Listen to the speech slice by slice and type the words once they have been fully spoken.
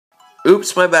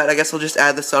Oops, my bad. I guess I'll just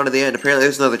add this on to the end. Apparently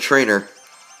there's another trainer.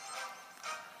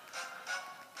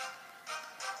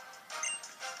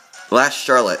 Last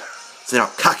Charlotte. So now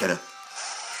Kakena.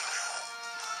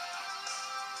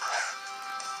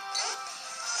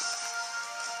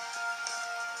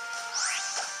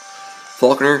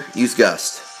 Faulkner, use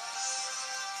Gust.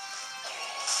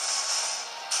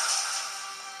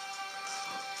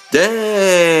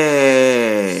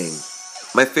 Dang!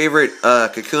 My favorite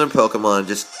Cocoon Pokemon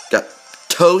just got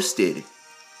toasted.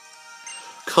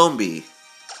 Combi.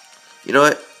 You know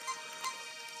what?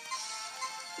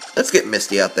 Let's get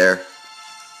Misty out there.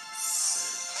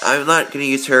 I'm not going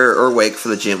to use her or Wake for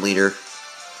the gym leader.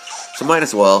 So might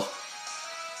as well.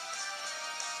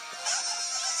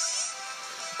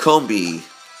 Combi.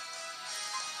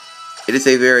 It is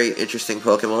a very interesting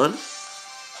Pokemon.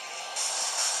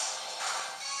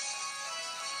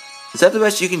 Is that the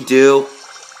best you can do?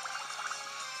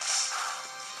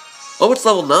 Oh, it's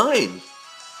level 9.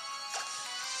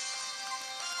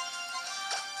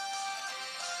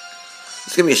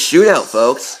 It's gonna be a shootout,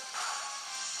 folks.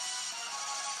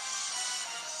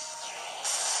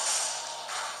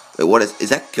 Wait, what is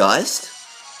that Gust?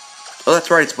 Oh, that's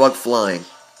right, it's Bug Flying.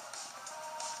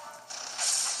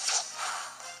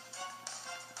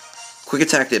 Quick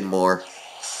Attack did more.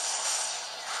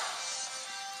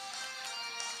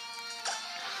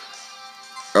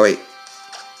 Oh wait,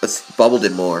 Bubble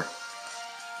did more.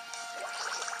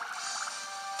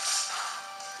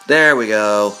 There we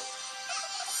go.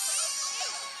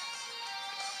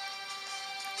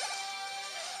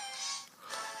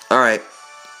 Alright,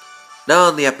 now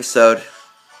on the episode.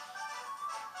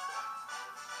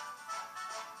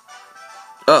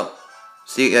 Oh,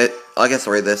 see, I guess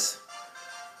I'll read this.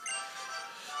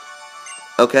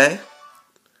 Okay,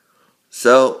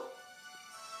 so,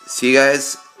 see you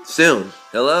guys soon.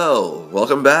 Hello,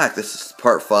 welcome back. This is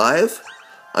part 5.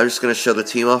 I'm just going to show the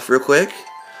team off real quick.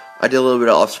 I did a little bit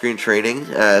of off-screen training,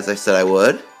 as I said I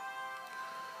would.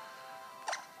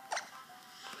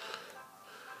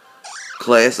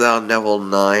 Clay is now level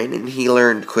 9, and he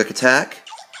learned Quick Attack.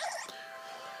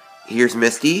 Here's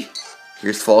Misty,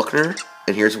 here's Faulkner,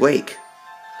 and here's Wake.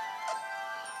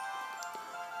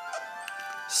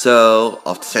 So,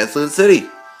 off to Sandalwood City.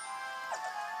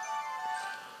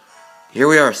 Here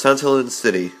we are, Sandalwood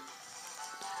City.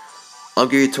 I'll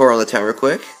give you a tour on the town real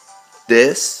quick.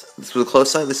 This with a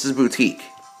close sign, this is Boutique.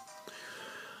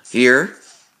 Here,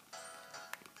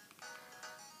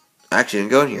 actually, I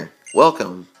didn't go in here.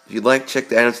 Welcome. If you'd like, check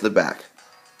the items in the back.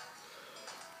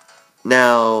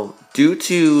 Now, due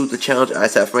to the challenge I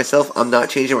set for myself, I'm not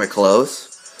changing my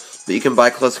clothes, but you can buy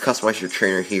clothes to customize your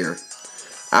trainer here.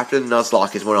 After the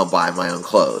nuzblocke is when I'll buy my own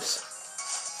clothes.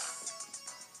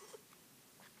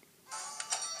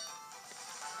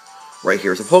 Right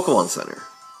here is a Pokemon Center.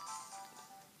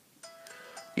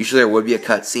 Usually there would be a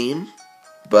cutscene,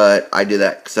 but I did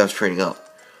that because I was training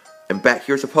up. And back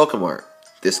here's a Pokemart.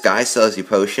 This guy sells you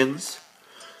potions.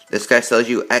 This guy sells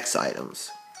you X items.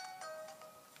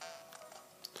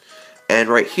 And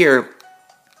right here,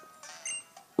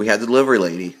 we have the delivery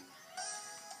lady.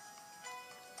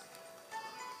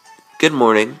 Good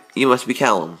morning. You must be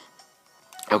Callum.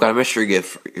 I've got a mystery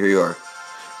gift. Here you are.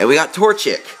 And we got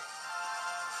Torchic.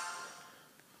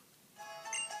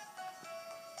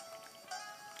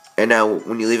 And now,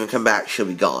 when you leave and come back, she'll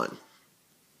be gone.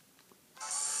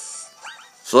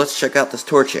 So let's check out this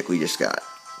Torchic we just got.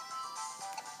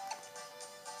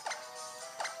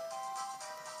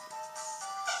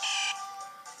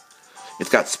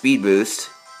 It's got Speed Boost.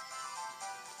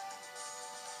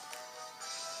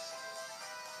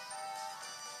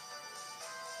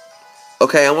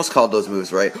 Okay, I almost called those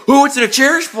moves right. Oh, it's in a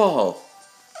Cherish Ball!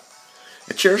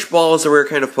 A Cherish Ball is a rare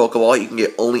kind of Pokeball you can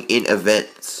get only in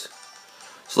events.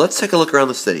 So let's take a look around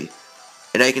the city.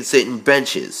 And now you can sit in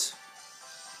benches.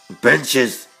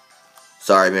 Benches!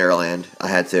 Sorry, Maryland. I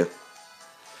had to.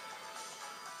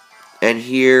 And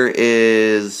here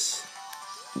is...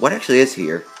 what actually is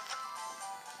here?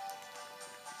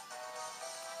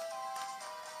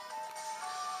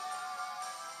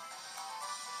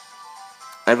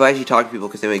 I advise you talk to people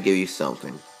because they may give you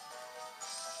something.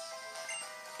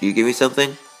 Do you give me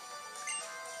something?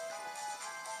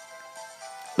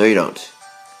 No, you don't.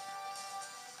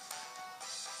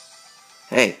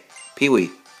 Hey, Pee-wee.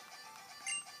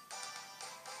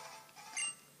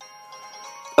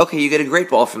 Okay, you get a great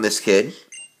ball from this kid.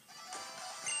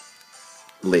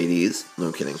 Ladies. No,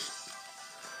 I'm kidding.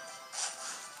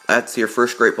 That's your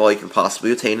first great ball you can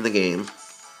possibly obtain in the game.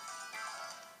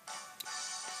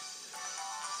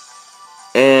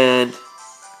 And...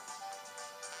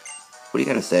 what do you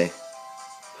gotta say?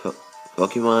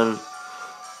 Pokemon...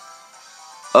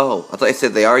 Oh, I thought you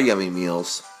said they are yummy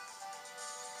meals.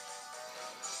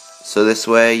 So this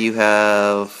way you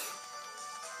have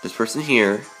this person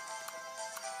here.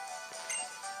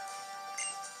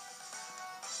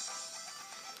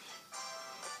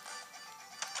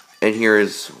 And here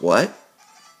is what?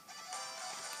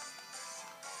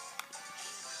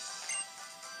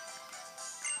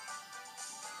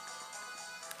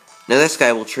 Now this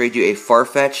guy will trade you a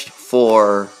Farfetch'd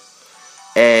for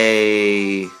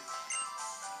a...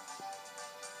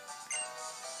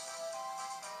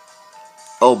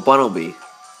 Oh, Bunnelby.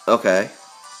 Okay.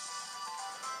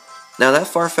 Now that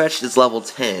Farfetch'd is level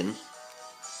 10.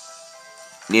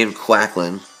 Named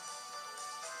Quacklin.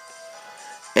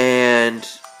 And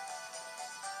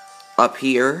up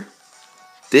here,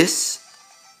 this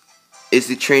is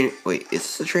the trainer... Wait, is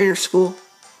this the trainer school?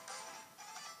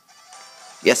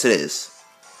 Yes, it is.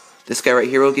 This guy right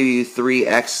here will give you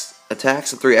 3x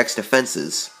attacks and 3x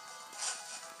defenses.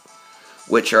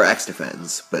 Which are X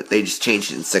defense, but they just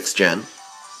changed it in 6th gen.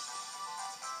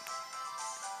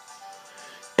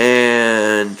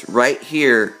 And right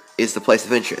here is the place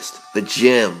of interest. The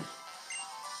gym.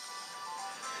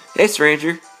 Hey,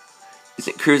 stranger.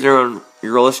 Isn't cruising on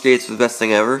your roller skates the best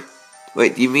thing ever?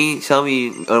 Wait, do you mean tell me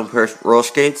you own a pair of roller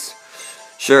skates?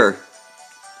 Sure.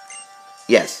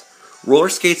 Yes. Roller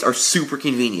skates are super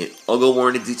convenient. I'll go more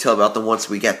into detail about them once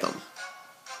we get them.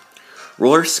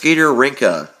 Roller Skater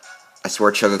Rinka. I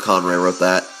swear Chugga Conway wrote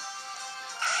that.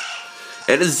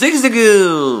 And a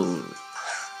Zigzagoon!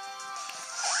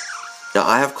 Now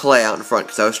I have Clay out in front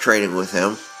because I was training with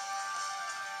him.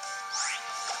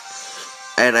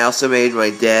 And I also made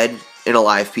my dead and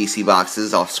alive PC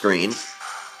boxes off screen.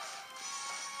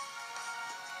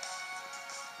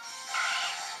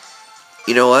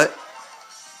 You know what?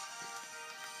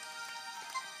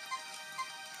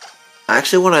 I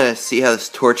actually want to see how this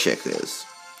Torchic is.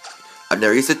 I've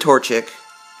never used a Torchic.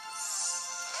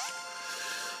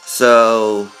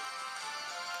 So,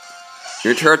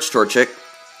 your charge Torchic.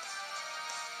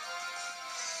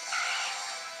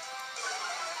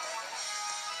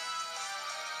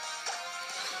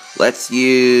 Let's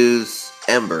use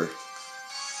Ember.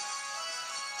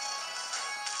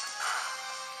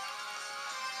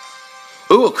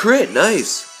 Ooh, a crit,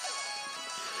 nice.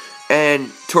 And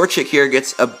Torchic here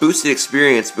gets a boosted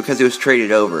experience because it was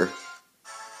traded over.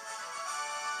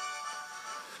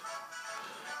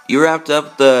 You wrapped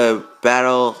up the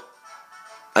battle.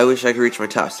 I wish I could reach my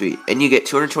top speed. And you get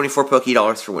 224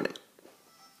 Poké-Dollars for winning.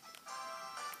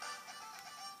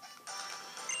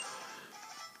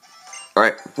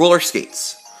 Alright, roller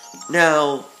skates.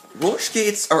 Now, roller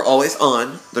skates are always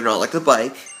on. They're not like the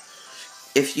bike.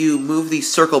 If you move the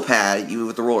circle pad, you move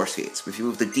with the roller skates. If you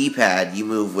move the D-pad, you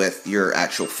move with your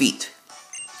actual feet.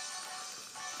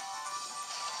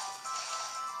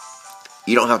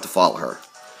 You don't have to follow her.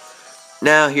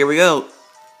 Now, here we go.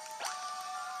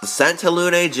 The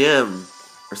Santalune Gym.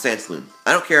 Or Santalune.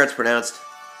 I don't care how it's pronounced.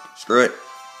 Screw it.